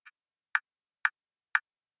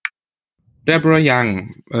Deborah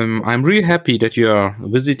Young. I'm really happy that you are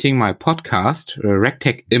visiting my podcast,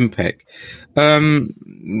 RegTech Impact.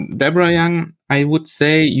 Deborah Young, I would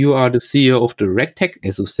say you are the CEO of the RegTech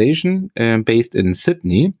Association based in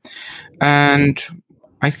Sydney. And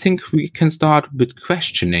I think we can start with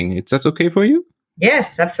questioning. Is that okay for you?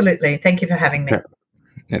 Yes, absolutely. Thank you for having me.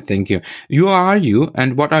 Yeah, thank you. Who are you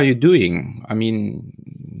and what are you doing? I mean,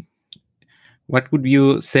 what would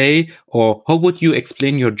you say, or how would you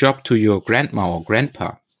explain your job to your grandma or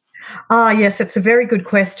grandpa? Yes, it's a very good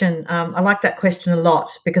question. I like that question a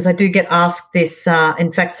lot because I do get asked this.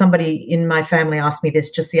 In fact, somebody in my family asked me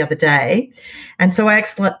this just the other day. And so I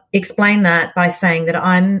explain that by saying that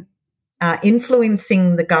I'm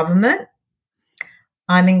influencing the government,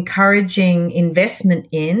 I'm encouraging investment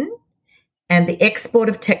in and the export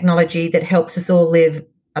of technology that helps us all live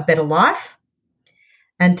a better life.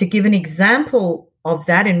 And to give an example of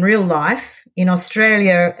that in real life, in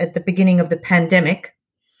Australia at the beginning of the pandemic,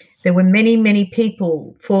 there were many, many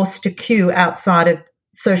people forced to queue outside of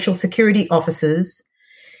social security offices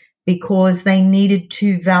because they needed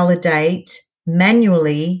to validate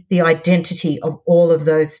manually the identity of all of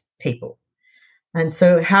those people. And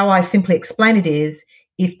so how I simply explain it is,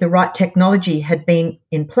 if the right technology had been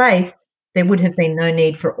in place, there would have been no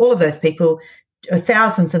need for all of those people,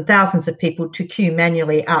 thousands and thousands of people, to queue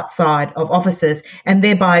manually outside of offices and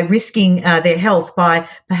thereby risking their health by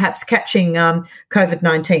perhaps catching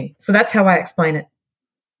COVID-19. So that's how I explain it.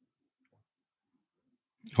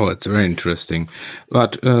 Oh, it's very interesting.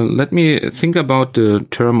 But let me think about the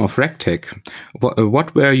term of RegTech.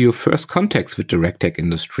 What were your first contacts with the RegTech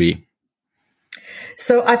industry?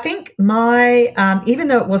 So I think even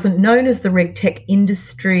though it wasn't known as the RegTech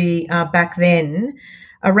industry back then,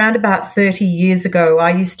 around about 30 years ago,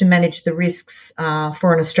 I used to manage the risks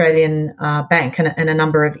for an Australian bank and a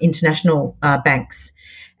number of international banks.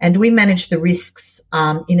 And we managed the risks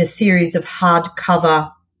in a series of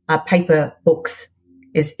hardcover paper books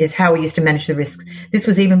is how we used to manage the risks. This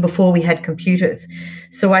was even before we had computers.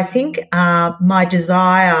 So I think my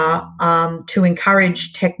desire to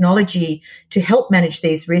encourage technology to help manage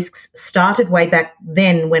these risks started way back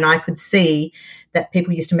then, when I could see that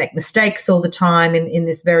people used to make mistakes all the time in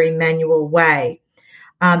this very manual way.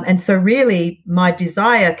 And so really my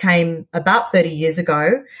desire came about 30 years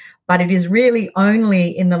ago, but it is really only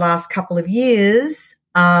in the last couple of years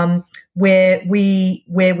where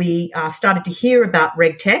we started to hear about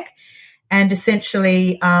RegTech. And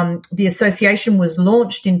essentially the association was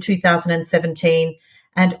launched in 2017,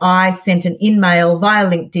 and I sent an email via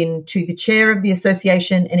LinkedIn to the chair of the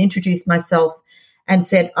association and introduced myself and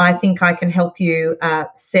said, I think I can help you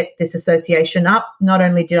set this association up. Not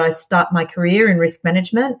only did I start my career in risk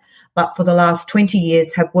management, but for the last 20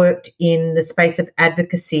 years have worked in the space of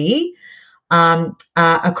advocacy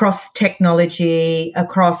across technology,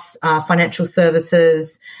 across financial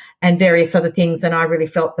services and various other things. And I really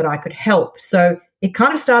felt that I could help. So it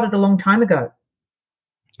kind of started a long time ago.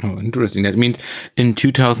 Oh, interesting. That means in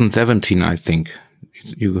 2017, I think.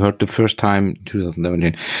 You heard the first time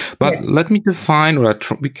 2017. But yes. Let me define, or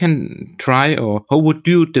we can try, or how would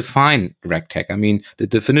you define RegTech? I mean, the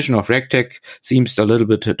definition of RegTech seems a little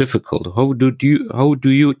bit difficult. How do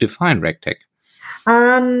you define RegTech?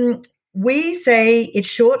 We say it's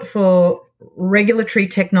short for regulatory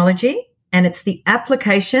technology, and it's the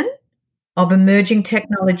application of emerging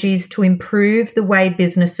technologies to improve the way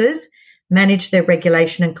businesses manage their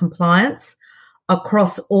regulation and compliance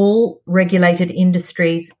across all regulated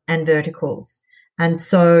industries and verticals. And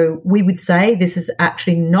so we would say this is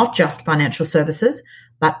actually not just financial services,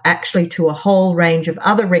 but actually to a whole range of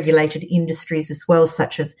other regulated industries as well,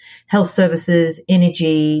 such as health services,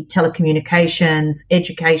 energy, telecommunications,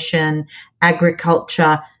 education,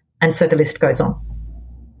 agriculture, and so the list goes on.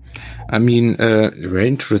 I mean, very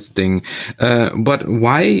interesting. But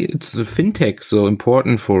why is the fintech so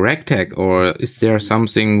important for RegTech? Or is there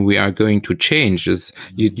something we are going to change? As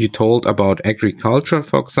you told about agriculture,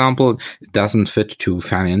 for example, it doesn't fit to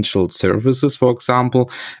financial services, for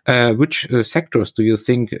example. Which sectors do you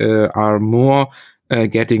think are more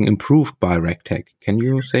getting improved by RegTech? Can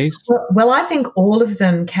you say? Well, I think all of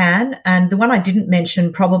them can. And the one I didn't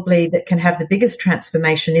mention probably that can have the biggest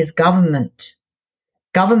transformation is government.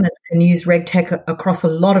 government can use RegTech across a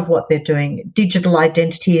lot of what they're doing. Digital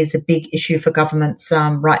identity is a big issue for governments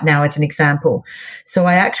right now, as an example. So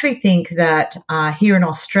I actually think that here in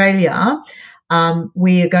Australia,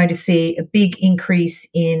 we are going to see a big increase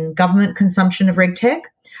in government consumption of RegTech.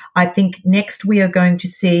 I think next we are going to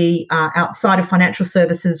see outside of financial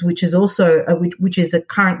services, which is also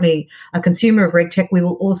currently a consumer of RegTech, we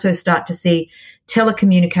will also start to see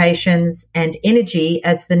telecommunications and energy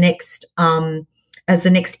as the next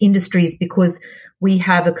industries, because we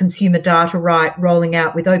have a consumer data right rolling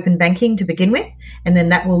out with open banking to begin with, and then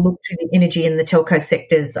that will look to the energy and the telco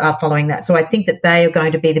sectors following that. So I think that they are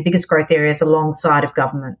going to be the biggest growth areas alongside of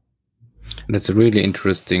government. That's really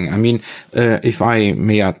interesting. I mean, if I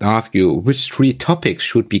may ask you, which three topics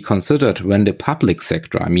should be considered when the public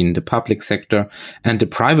sector and the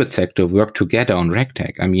private sector work together on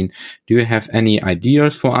RegTech? I mean, do you have any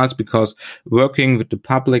ideas for us? Because working with the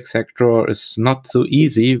public sector is not so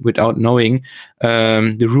easy without knowing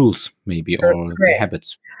the rules, maybe, or the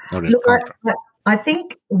habits or the culture. I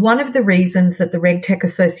think one of the reasons that the RegTech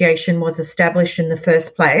Association was established in the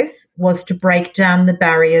first place was to break down the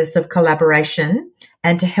barriers of collaboration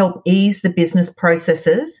and to help ease the business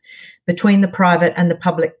processes between the private and the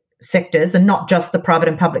public sectors, and not just the private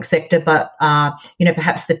and public sector, but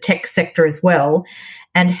perhaps the tech sector as well,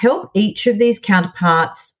 and help each of these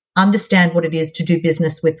counterparts understand what it is to do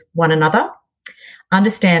business with one another,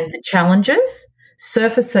 understand the challenges,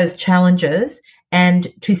 surface those challenges,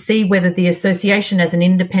 and to see whether the association as an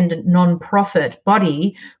independent non-profit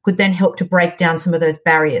body could then help to break down some of those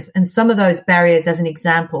barriers. And some of those barriers, as an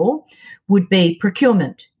example, would be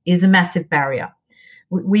procurement is a massive barrier.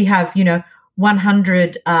 We have,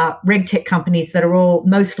 100 RegTech companies that are all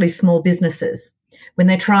mostly small businesses. When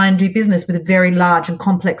they try and do business with a very large and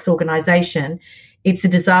complex organisation, it's a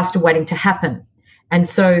disaster waiting to happen. And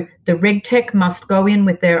so the RegTech must go in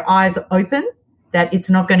with their eyes open that it's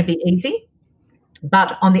not going to be easy.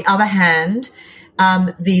 But on the other hand,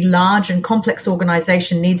 the large and complex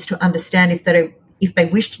organisation needs to understand if they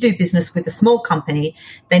wish to do business with a small company,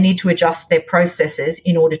 they need to adjust their processes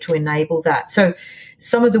in order to enable that. So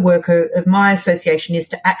some of the work of my association is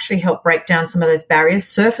to actually help break down some of those barriers,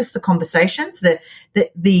 surface the conversations,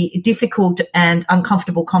 the difficult and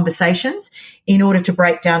uncomfortable conversations, in order to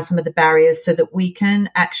break down some of the barriers so that we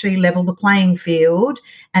can actually level the playing field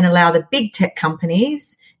and allow the big tech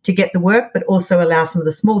companies to get the work, but also allow some of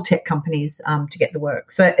the small tech companies to get the work.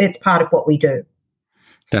 So it's part of what we do.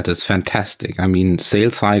 That is fantastic. I mean,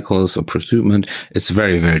 sales cycles or procurement, it's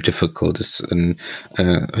very, very difficult. It's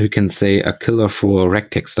you can say a killer for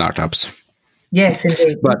RegTech startups. Yes,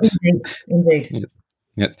 indeed. Indeed.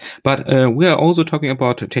 Yes. But we are also talking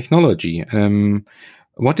about technology.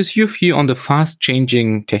 What is your view on the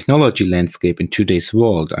fast-changing technology landscape in today's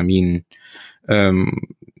world? I mean,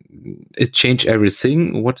 it changed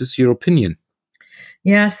everything. What is your opinion?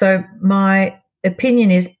 Yeah, so my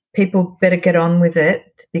opinion is people better get on with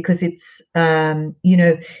it, because it's,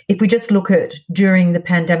 if we just look at during the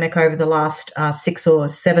pandemic over the last 6 or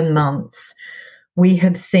 7 months, we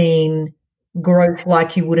have seen growth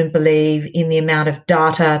like you wouldn't believe in the amount of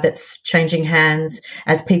data that's changing hands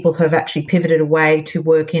as people have actually pivoted away to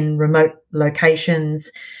work in remote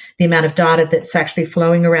locations. The amount of data that's actually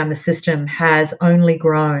flowing around the system has only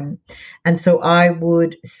grown. And so I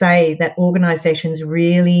would say that organizations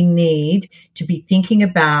really need to be thinking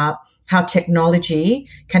about how technology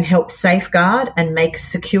can help safeguard and make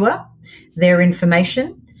secure their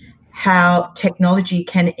information, how technology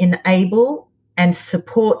can enable and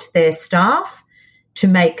support their staff to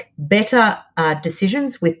make better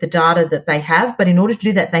decisions with the data that they have. But in order to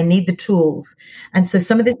do that, they need the tools. And so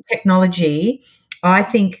some of this technology, I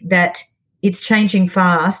think that it's changing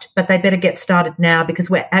fast, but they better get started now, because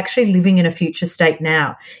we're actually living in a future state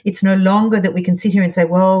now. It's no longer that we can sit here and say,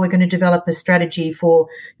 well, we're going to develop a strategy for,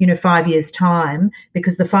 5 years' time,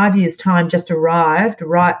 because the 5 years' time just arrived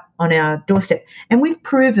right on our doorstep. And we've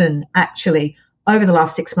proven actually over the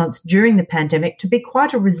last 6 months during the pandemic to be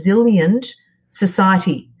quite a resilient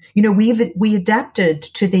society. We adapted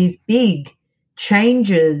to these big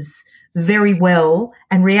changes very well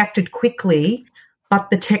and reacted quickly. But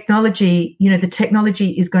the technology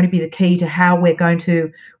is going to be the key to how we're going to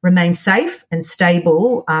remain safe and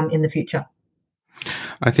stable in the future.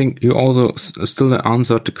 I think you also still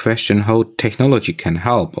answered the question how technology can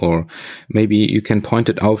help, or maybe you can point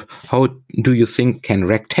it out. How do you think can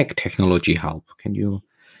RegTech technology help? Can you?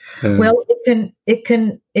 Well, it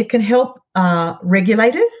can help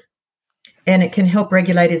regulators, and it can help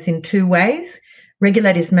regulators in two ways.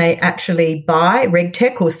 Regulators may actually buy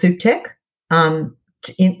RegTech or SupTech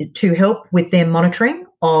to help with their monitoring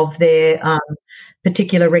of their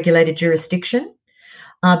particular regulated jurisdiction.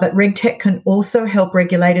 But RegTech can also help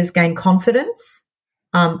regulators gain confidence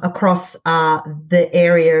across the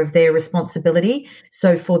area of their responsibility.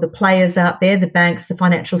 So for the players out there, the banks, the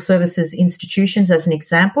financial services institutions, as an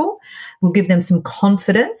example, will give them some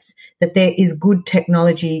confidence that there is good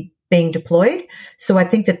technology being deployed. So I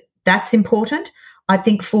think that that's important. I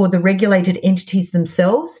think for the regulated entities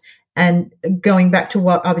themselves, and going back to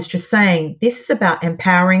what I was just saying, this is about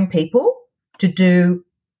empowering people to do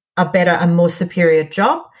a better and more superior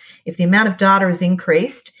job. If the amount of data is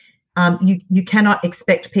increased, you cannot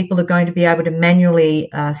expect people are going to be able to manually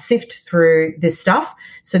sift through this stuff.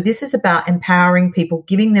 So this is about empowering people,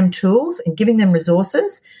 giving them tools and giving them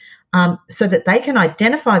resources so that they can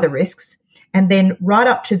identify the risks, and then right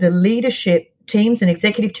up to the leadership teams and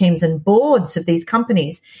executive teams and boards of these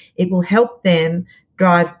companies, it will help them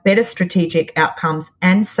drive better strategic outcomes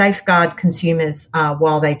and safeguard consumers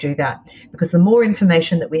while they do that. Because the more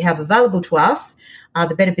information that we have available to us,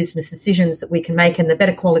 the better business decisions that we can make, and the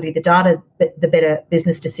better quality of the data, the better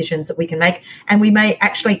business decisions that we can make. And we may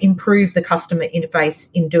actually improve the customer interface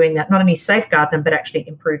in doing that, not only safeguard them, but actually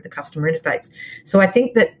improve the customer interface. So I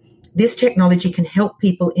think that this technology can help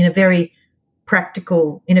people in a very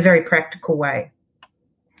practical way.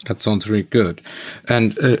 That sounds really good.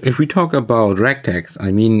 And if we talk about RegTechs, I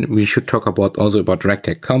mean, we should talk about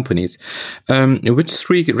RegTech companies. Which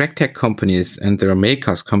 3 RegTech companies and their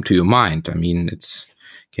makers come to your mind? I mean,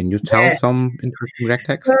 can you tell some interesting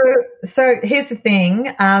RegTechs? So here's the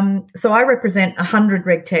thing. So I represent 100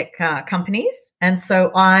 RegTech companies, and so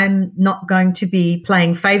I'm not going to be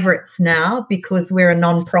playing favorites now because we're a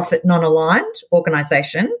non-profit, non-aligned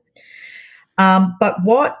organization. But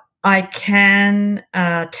what I can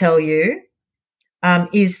tell you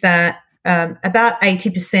is that about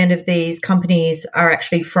 80% of these companies are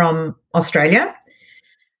actually from Australia.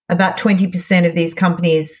 About 20% of these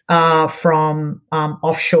companies are from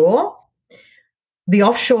offshore. The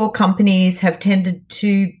offshore companies have tended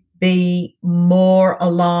to be more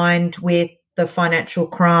aligned with the financial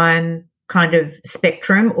crime kind of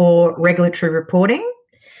spectrum or regulatory reporting.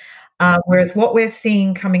 Whereas what we're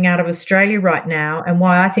seeing coming out of Australia right now, and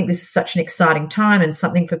why I think this is such an exciting time and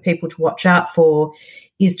something for people to watch out for,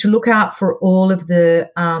 is to look out for all of the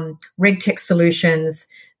RegTech solutions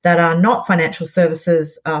that are not financial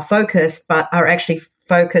services focused, but are actually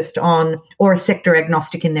focused on or are sector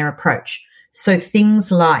agnostic in their approach. So things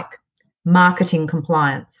like marketing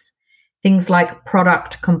compliance, things like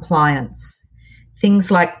product compliance, things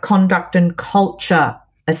like conduct and culture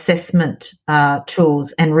assessment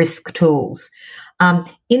tools and risk tools,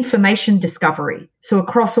 information discovery. So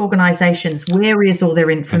across organizations, where is all their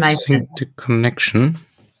information? I think the connection,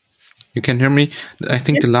 you can hear me? I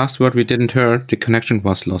think the last word we didn't hear, the connection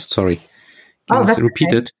was lost. Sorry. Can you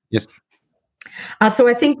repeat it? Yes. So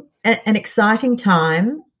I think an exciting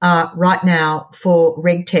time right now for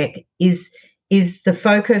RegTech is the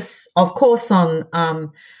focus, of course, on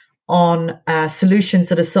solutions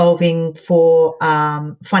that are solving for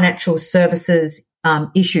financial services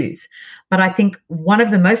issues. But I think one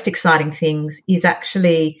of the most exciting things is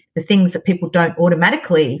actually the things that people don't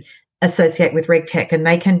automatically associate with RegTech, and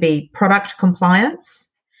they can be product compliance,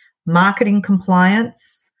 marketing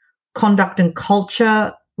compliance, conduct and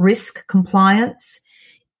culture risk compliance,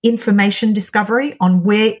 information discovery on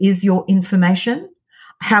where is your information.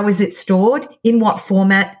 How is it stored? In what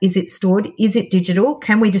format is it stored? Is it digital?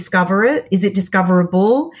 Can we discover it? Is it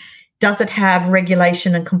discoverable? Does it have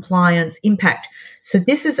regulation and compliance impact? So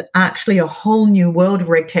this is actually a whole new world of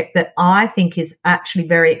RegTech that I think is actually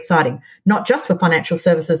very exciting, not just for financial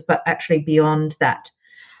services, but actually beyond that.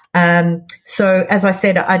 So as I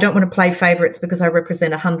said, I don't want to play favorites because I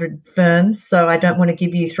represent 100 firms, so I don't want to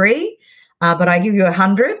give you 3, but I give you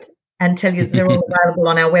 100 and tell you that they're all available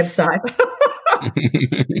on our website.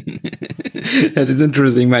 That is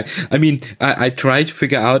interesting. I mean, I try to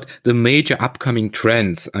figure out the major upcoming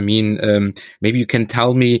trends. I mean, maybe you can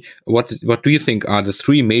tell me what do you think are the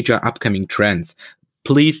 3 major upcoming trends?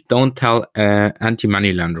 Please don't tell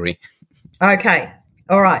anti-money laundering. Okay.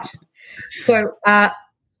 All right. So,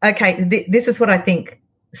 this is what I think.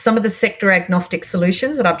 Some of the sector agnostic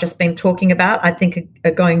solutions that I've just been talking about, I think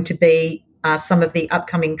are going to be some of the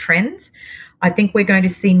upcoming trends. I think we're going to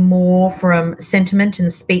see more from sentiment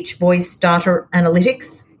and speech voice data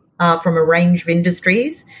analytics from a range of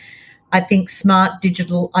industries. I think smart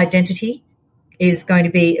digital identity is going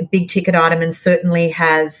to be a big ticket item and certainly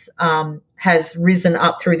has risen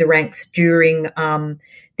up through the ranks during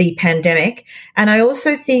the pandemic. And I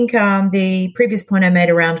also think the previous point I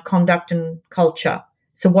made around conduct and culture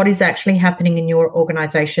So what is actually happening in your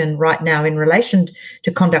organization right now in relation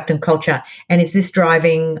to conduct and culture? And is this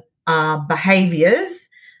driving behaviors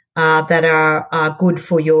that are good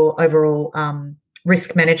for your overall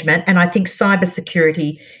risk management? And I think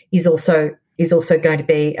cybersecurity is also going to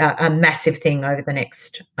be a massive thing over the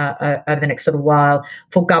next sort of while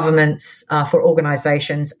for governments, for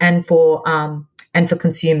organizations, and for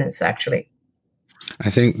consumers, actually. I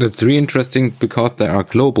think that's really interesting because there are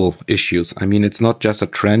global issues. I mean, it's not just a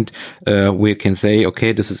trend. We can say,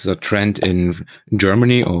 okay, this is a trend in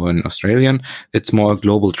Germany or in Australia. It's more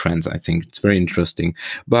global trends. I think it's very interesting.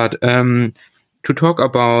 But to talk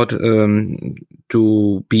about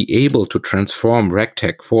to be able to transform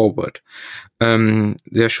RegTech forward,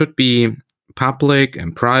 there should be public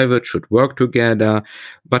and private should work together.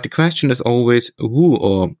 But the question is always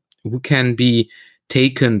who can be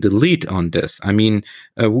taken the lead on this? I mean,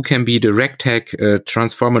 who can be the RegTech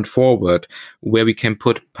transform it forward, where we can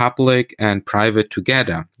put public and private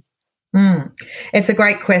together? It's a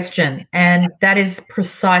great question, and that is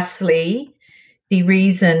precisely the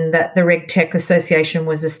reason that the RegTech Association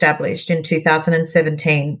was established in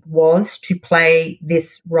 2017, was to play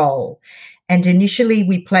this role. And initially,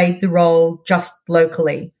 we played the role just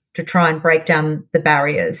locally to try and break down the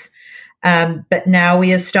barriers. But now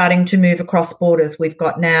we are starting to move across borders. We've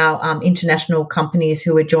got now international companies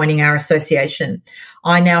who are joining our association.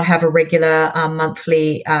 I now have a regular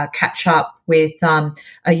monthly catch-up with a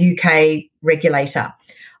UK regulator.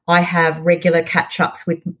 I have regular catch-ups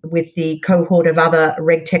with the cohort of other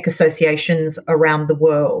RegTech associations around the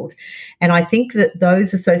world. And I think that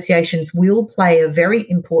those associations will play a very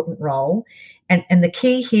important role. And the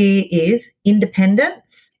key here is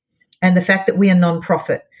independence and the fact that we are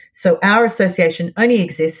non-profit. So our association only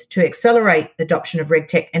exists to accelerate adoption of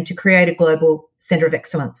RegTech and to create a global centre of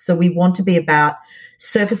excellence. So we want to be about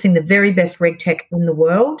surfacing the very best RegTech in the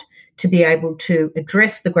world to be able to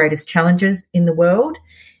address the greatest challenges in the world.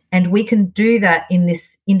 And we can do that in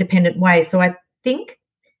this independent way. So I think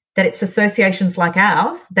that it's associations like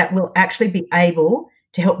ours that will actually be able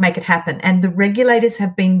to help make it happen. And the regulators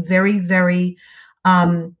have been very, very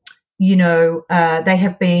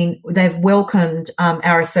they've welcomed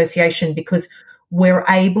our association because we're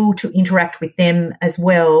able to interact with them as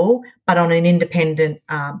well, but on an independent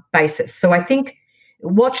basis. So I think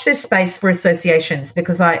watch this space for associations,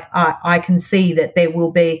 because I can see that there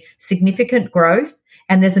will be significant growth,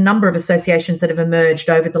 and there's a number of associations that have emerged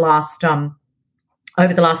over the last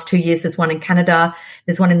 2 years. There's one in Canada,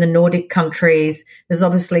 there's one in the Nordic countries, there's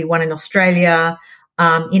obviously one in Australia.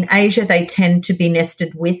 In Asia, they tend to be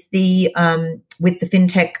nested with the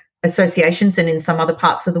fintech associations, and in some other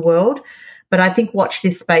parts of the world. But I think watch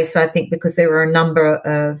this space, I think, because there are a number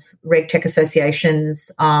of RegTech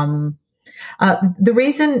associations. The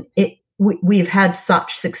reason we've had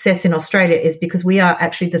such success in Australia is because we are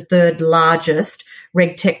actually the third largest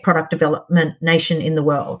RegTech product development nation in the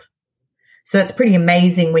world. So that's pretty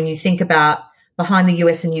amazing when you think about behind the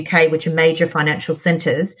US and UK, which are major financial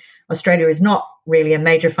centres. Australia is not really a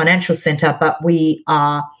major financial centre, but we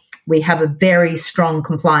have a very strong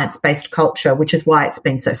compliance-based culture, which is why it's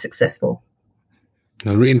been so successful.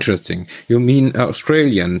 Very interesting. You mean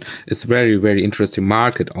Australian is very, very interesting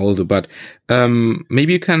market also, but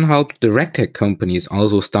maybe you can help the RegTech companies,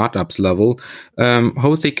 also startups level,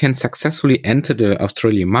 how they can successfully enter the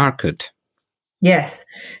Australian market. Yes.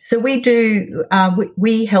 So we do,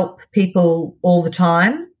 we help people all the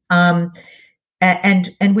time.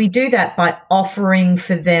 And we do that by offering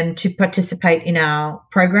for them to participate in our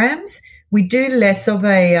programs. We do less of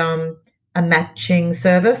a matching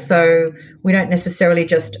service, so we don't necessarily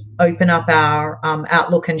just open up our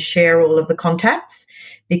Outlook and share all of the contacts,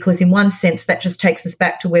 because in one sense that just takes us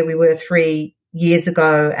back to where we were 3 years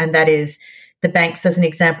ago, and that is the banks, as an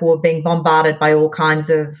example, were being bombarded by all kinds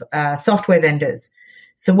of software vendors.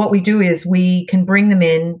 So what we do is we can bring them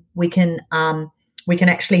in, we can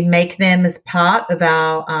actually make them as part of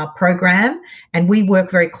our program, and we work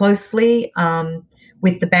very closely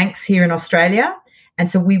with the banks here in Australia. And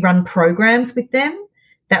so we run programs with them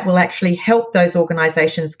that will actually help those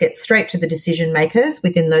organisations get straight to the decision makers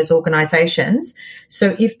within those organisations.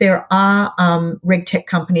 So if there are RegTech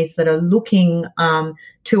companies that are looking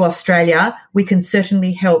to Australia, we can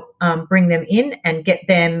certainly help bring them in and get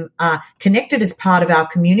them connected as part of our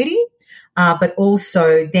community. But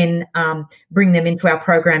also then bring them into our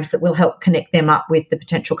programs that will help connect them up with the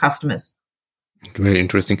potential customers. Very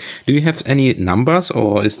interesting. Do you have any numbers,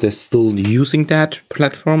 or is there still using that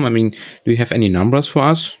platform? I mean, do you have any numbers for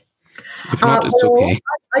us? If not, it's okay.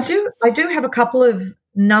 I do have a couple of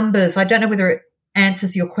numbers. I don't know whether it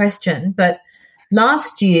answers your question, but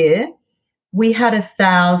last year we had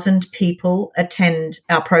 1,000 people attend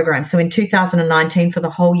our program. So in 2019, for the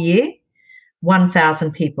whole year,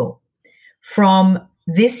 1,000 people. From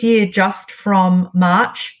this year, just from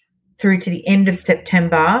March through to the end of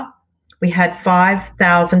September, we had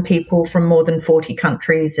 5,000 people from more than 40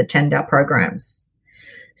 countries attend our programs.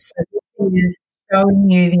 So this is showing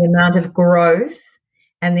you the amount of growth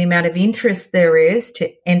and the amount of interest there is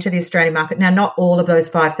to enter the Australian market. Now, not all of those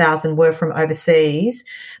 5,000 were from overseas,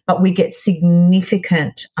 but we get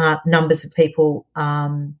significant numbers of people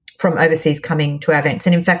from overseas coming to our events.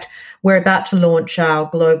 And in fact, we're about to launch our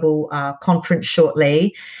global conference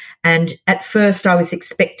shortly. And at first I was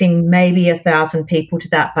expecting maybe 1,000 people to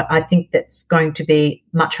that, but I think that's going to be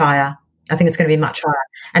much higher. I think it's going to be much higher.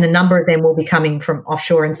 And a number of them will be coming from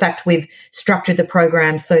offshore. In fact, we've structured the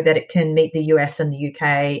program so that it can meet the US and the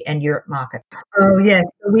UK and Europe market. Oh, yeah.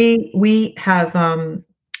 We have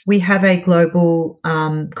a global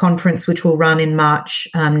conference which will run in March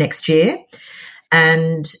next year.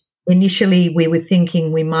 And initially we were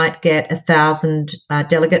thinking we might get 1,000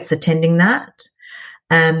 delegates attending that.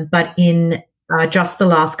 But in just the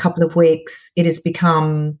last couple of weeks, it has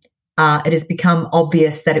become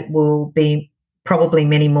obvious that it will be probably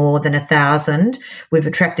many more than 1,000. We've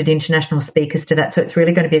attracted international speakers to that, so it's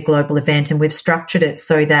really going to be a global event, and we've structured it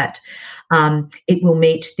so that it will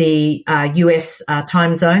meet the US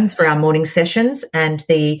time zones for our morning sessions and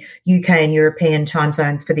the UK and European time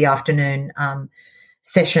zones for the afternoon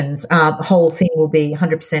sessions. The whole thing will be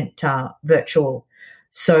 100% virtual.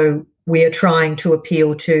 So we are trying to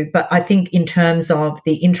appeal to, but I think in terms of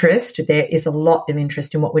the interest, there is a lot of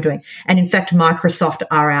interest in what we're doing. And in fact, Microsoft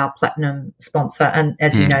are our platinum sponsor. And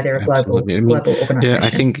as you know, they're a global organization. Yeah, I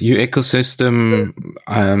think your ecosystem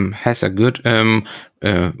has a good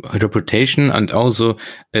reputation, and also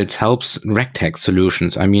it helps RegTech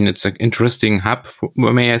solutions. I mean, it's an interesting hub,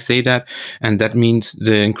 may I say that? And that means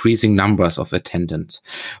the increasing numbers of attendants.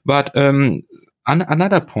 But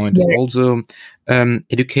another point is also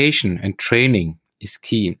education and training is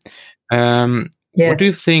key. What do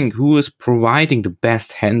you think? Who is providing the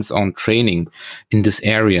best hands-on training in this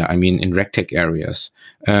area? I mean, in RegTech areas.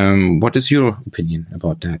 What is your opinion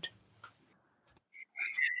about that?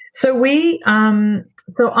 So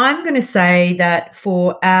so I'm going to say that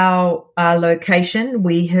for our location,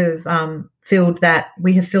 we have filled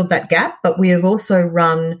that gap, but we have also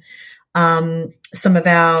run some of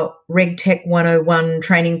our RegTech 101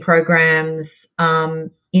 training programs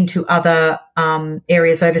into other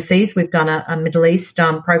areas overseas. We've done a Middle East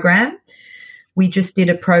program. We just did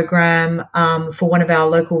a program for one of our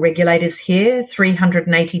local regulators here.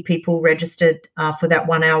 380 people registered for that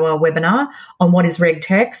 1 hour webinar on what is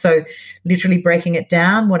RegTech. So literally breaking it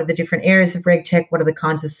down. What are the different areas of RegTech? What are the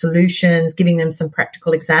kinds of solutions? Giving them some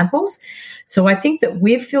practical examples. So I think that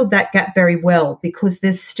we've filled that gap very well, because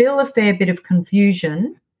there's still a fair bit of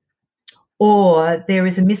confusion, or there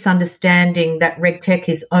is a misunderstanding that RegTech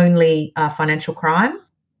is only financial crime.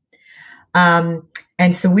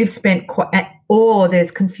 And so we've spent or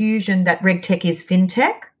there's confusion that RegTech is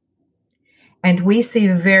fintech. And we see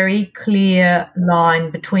a very clear line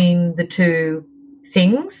between the two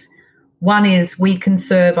things. One is we can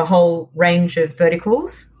serve a whole range of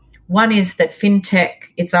verticals. One is that fintech,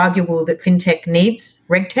 it's arguable that fintech needs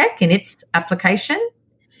RegTech in its application,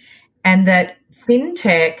 and that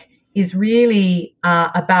fintech is really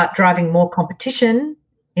about driving more competition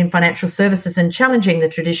in financial services and challenging the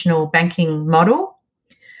traditional banking model.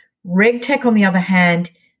 RegTech, on the other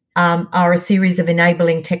hand, are a series of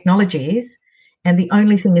enabling technologies, and the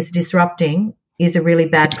only thing is disrupting is a really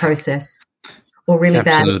bad process or really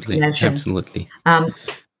bad information. Absolutely.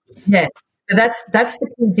 Yeah. So that's the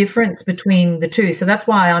key difference between the two. So that's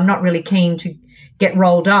why I'm not really keen to get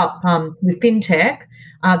rolled up with fintech.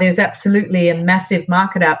 There's absolutely a massive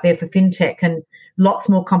market out there for fintech, and lots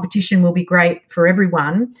more competition will be great for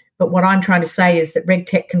everyone. But what I'm trying to say is that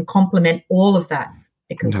RegTech can complement all of that.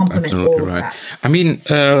 It can complement all of that. I mean,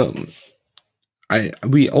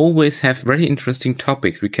 we always have very interesting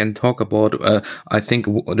topics. We can talk about, I think,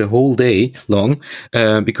 the whole day long,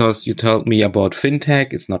 because you told me about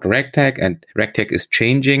fintech. It's not RegTech, and RegTech is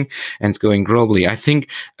changing and it's going globally. I think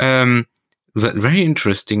very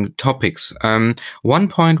interesting topics. One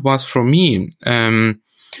point was for me, if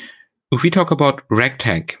we talk about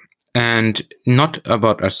RegTech and not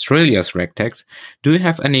about Australia's RegTechs, do you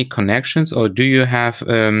have any connections, or do you have,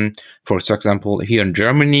 for example, here in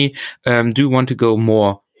Germany, do you want to go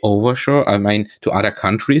more overshore? I mean, to other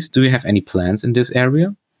countries? Do you have any plans in this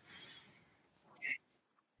area?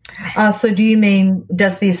 So do you mean,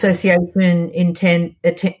 does the association intend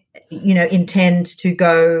to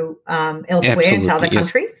go elsewhere, into other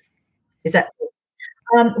countries? Is that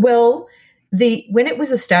well? When it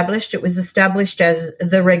was established as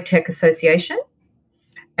the RegTech Association,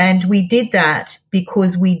 and we did that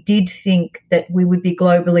because we did think that we would be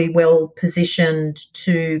globally well positioned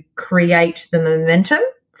to create the momentum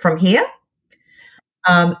from here,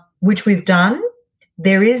 which we've done.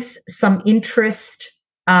 There is some interest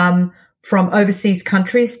from overseas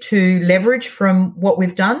countries to leverage from what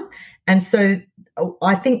we've done, and so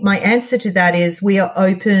I think my answer to that is we are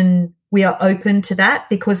open to that,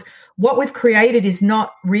 because what we've created is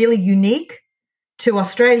not really unique to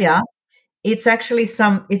Australia. It's actually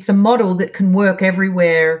it's a model that can work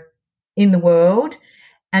everywhere in the world.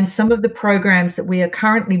 And some of the programs that we are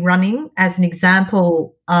currently running, as an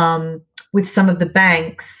example, with some of the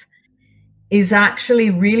banks, is actually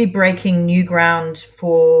really breaking new ground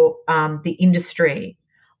for the industry.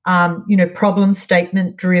 Problem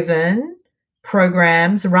statement driven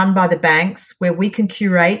programs run by the banks where we can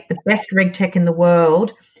curate the best RegTech in the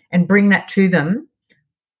world and bring that to them,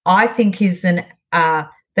 I think is that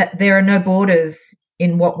there are no borders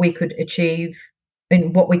in what we could achieve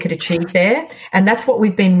there. And that's what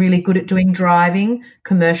we've been really good at doing, driving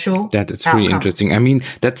commercial That is outcomes. really interesting. I mean,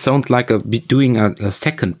 that sounds like doing a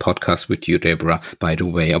second podcast with you, Deborah, by the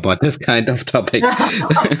way, about this kind of topics.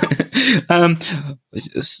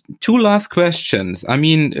 Two last questions. I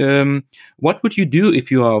mean, what would you do if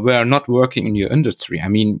you were not working in your industry? I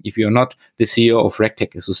mean, if you're not the CEO of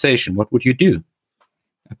RegTech Association, what would you do?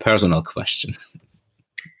 A personal question.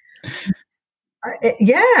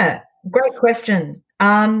 Yeah, great question.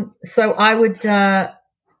 So I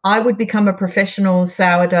would become a professional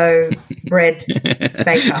sourdough bread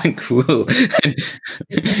baker. Cool.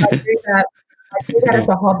 I do that as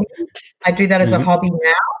a hobby. I do that as a hobby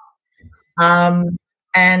now.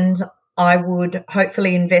 And I would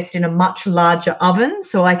hopefully invest in a much larger oven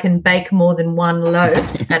so I can bake more than one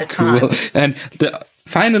loaf at a time. Cool. And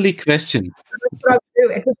finally, question. That's what I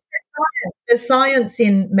would do. There's science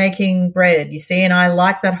in making bread, you see, and I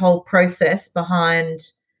like that whole process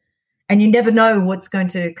behind, and you never know what's going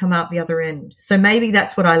to come out the other end. So maybe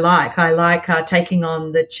that's what I like. I like taking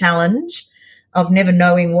on the challenge of never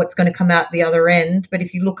knowing what's going to come out the other end. But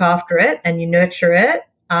if you look after it and you nurture it,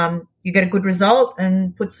 you get a good result,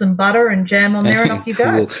 and put some butter and jam on there and off you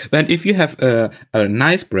go. And if you have a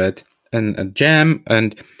nice bread and a jam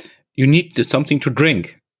and you need something to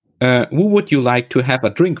drink, who would you like to have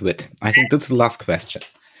a drink with? I think that's the last question.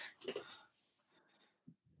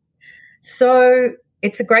 So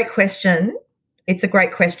it's a great question.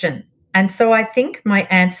 And so I think my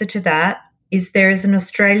answer to that is there is an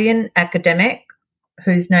Australian academic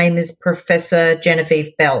whose name is Professor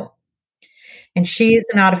Genevieve Bell. And she is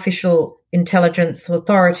an artificial intelligence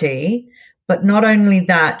authority, but not only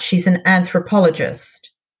that, she's an anthropologist.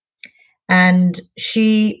 And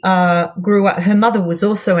she grew up, her mother was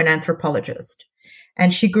also an anthropologist,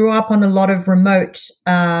 and she grew up on a lot of remote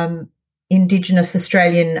Indigenous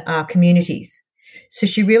Australian communities. So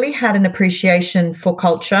she really had an appreciation for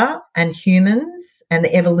culture and humans and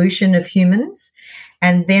the evolution of humans.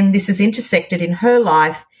 And then this is intersected in her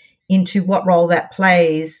life into what role that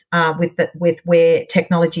plays with where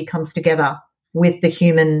technology comes together with the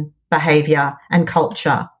human behavior and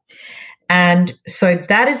culture. And so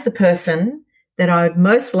that is the person that I would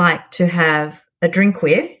most like to have a drink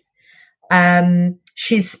with.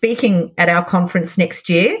 She's speaking at our conference next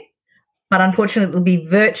year, but unfortunately it will be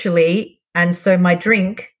virtually. And so my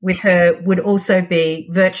drink with her would also be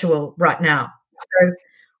virtual right now. So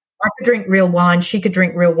I could drink real wine, she could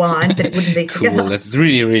drink real wine, but it wouldn't be cool. together. That's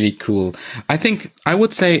really, really cool. I think I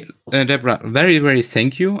would say, Deborah, very, very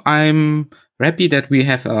thank you. I'm happy that we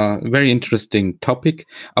have a very interesting topic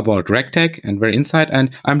about RegTech and very insight,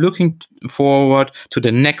 and I'm looking forward to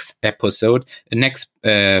the next episode, the next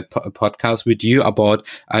podcast with you about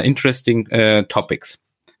interesting topics.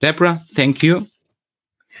 Deborah, thank you.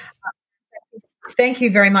 Thank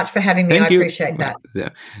you very much for having me. I appreciate that. Yeah.